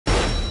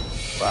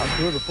Round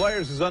two of the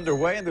Players is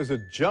underway, and there's a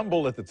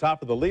jumble at the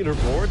top of the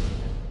leaderboard.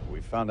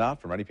 We found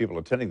out from many people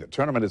attending the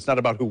tournament, it's not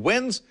about who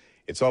wins,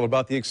 it's all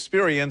about the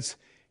experience.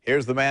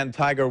 Here's the man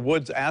Tiger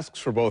Woods asks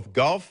for both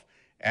golf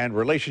and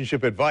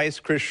relationship advice,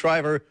 Chris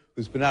Shriver,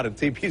 who's been out at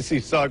TPC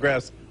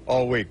Sawgrass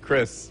all week.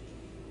 Chris.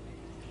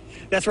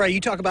 That's right.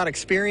 You talk about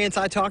experience.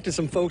 I talked to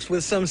some folks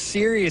with some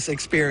serious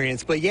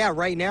experience. But yeah,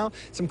 right now,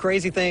 some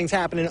crazy things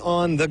happening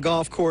on the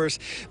golf course.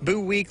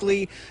 Boo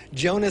Weekley,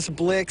 Jonas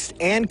Blixt,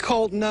 and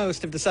Colt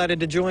Knost have decided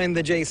to join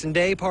the Jason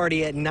Day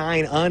party at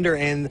 9 under,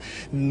 and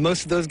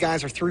most of those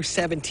guys are through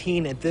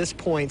 17 at this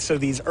point. So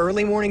these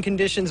early morning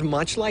conditions,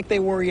 much like they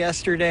were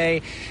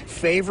yesterday,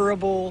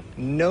 favorable,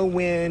 no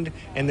wind,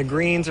 and the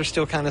greens are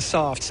still kind of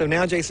soft. So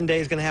now Jason Day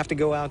is going to have to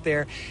go out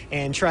there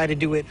and try to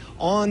do it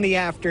on the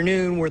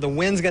afternoon where the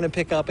wind's going to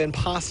pick up and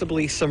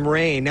possibly some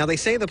rain. Now, they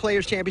say the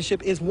Players'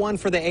 Championship is one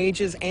for the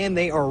ages, and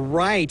they are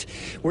right.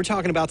 We're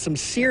talking about some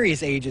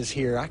serious ages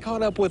here. I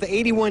caught up with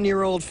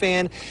 81-year-old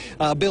fan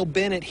Bill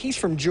Bennett. He's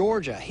from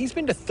Georgia. He's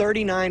been to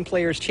 39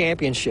 Players'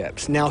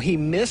 Championships. Now, he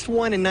missed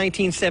one in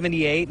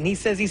 1978, and he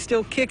says he's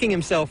still kicking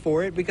himself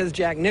for it because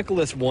Jack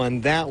Nicklaus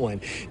won that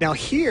one. Now,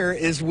 here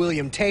is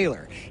William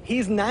Taylor.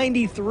 He's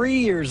 93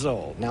 years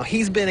old. Now,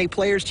 he's been a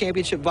Players'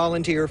 Championship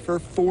volunteer for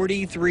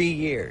 43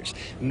 years.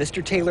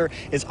 Mr. Taylor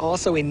is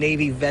also a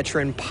Navy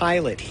veteran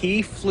pilot.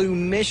 He flew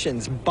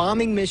missions,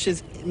 bombing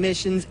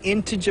missions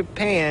into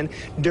Japan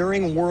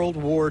during World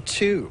War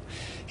II.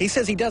 He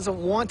says he doesn't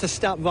want to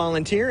stop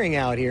volunteering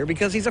out here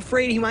because he's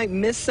afraid he might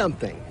miss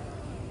something.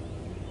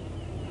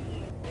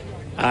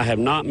 I have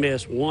not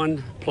missed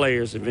one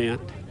Players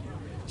event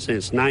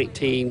since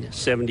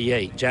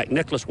 1978. Jack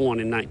Nicklaus won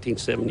in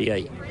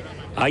 1978.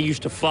 I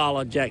used to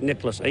follow Jack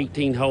Nicklaus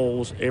 18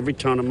 holes every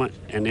tournament,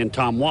 and then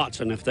Tom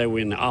Watson if they were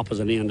in the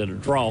opposite end of the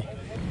draw.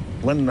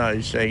 One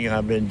nice thing,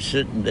 I've been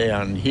sitting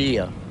down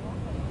here,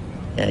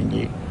 and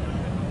you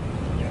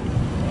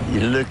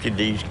look at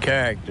these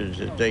characters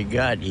that they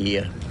got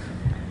here.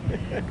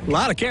 A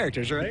lot of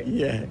characters, right?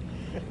 Yeah.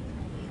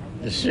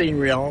 The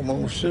scenery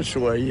almost this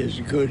way is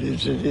as good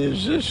as it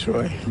is this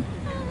way.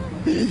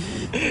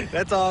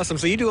 That's awesome.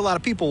 So you do a lot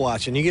of people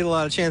watching. You get a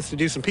lot of chance to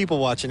do some people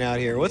watching out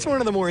here. What's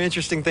one of the more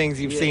interesting things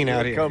you've seen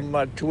out here? Come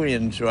my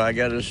twins, so I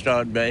got to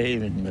start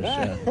behaving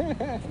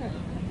myself.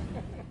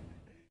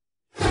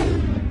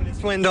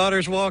 Twin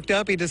daughters walked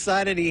up, he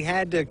decided he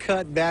had to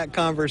cut that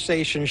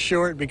conversation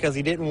short because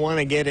he didn't want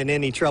to get in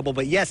any trouble.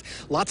 But yes,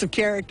 lots of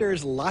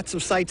characters, lots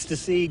of sights to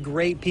see,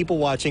 great people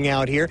watching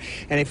out here.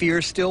 And if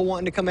you're still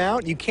wanting to come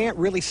out, you can't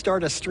really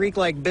start a streak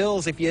like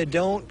Bill's if you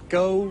don't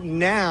go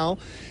now.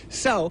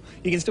 So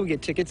you can still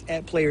get tickets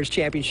at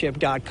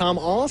playerchampionship.com.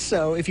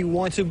 Also, if you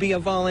want to be a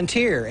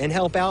volunteer and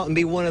help out and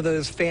be one of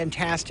those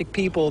fantastic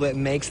people that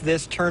makes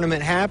this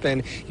tournament happen,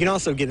 you can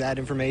also get that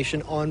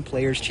information on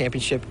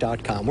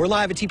playerchampionship.com. We're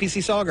live at TPC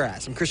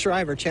Sawgrass. I'm Chris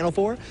Shriver, Channel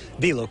 4,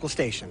 the local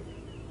station.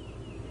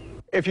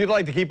 If you'd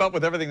like to keep up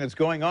with everything that's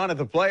going on at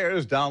the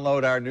Players,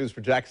 download our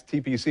News4Jax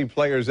TPC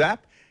Players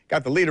app.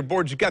 Got the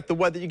leaderboards, you got the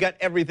weather, you got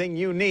everything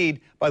you need.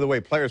 By the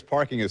way, Players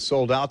parking is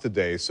sold out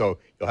today, so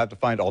you'll have to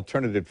find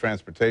alternative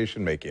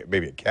transportation,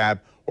 maybe a cab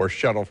or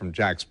shuttle from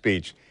Jax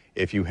Beach.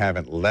 If you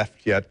haven't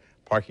left yet,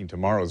 parking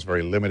tomorrow is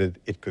very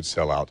limited. It could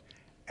sell out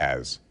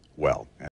as well.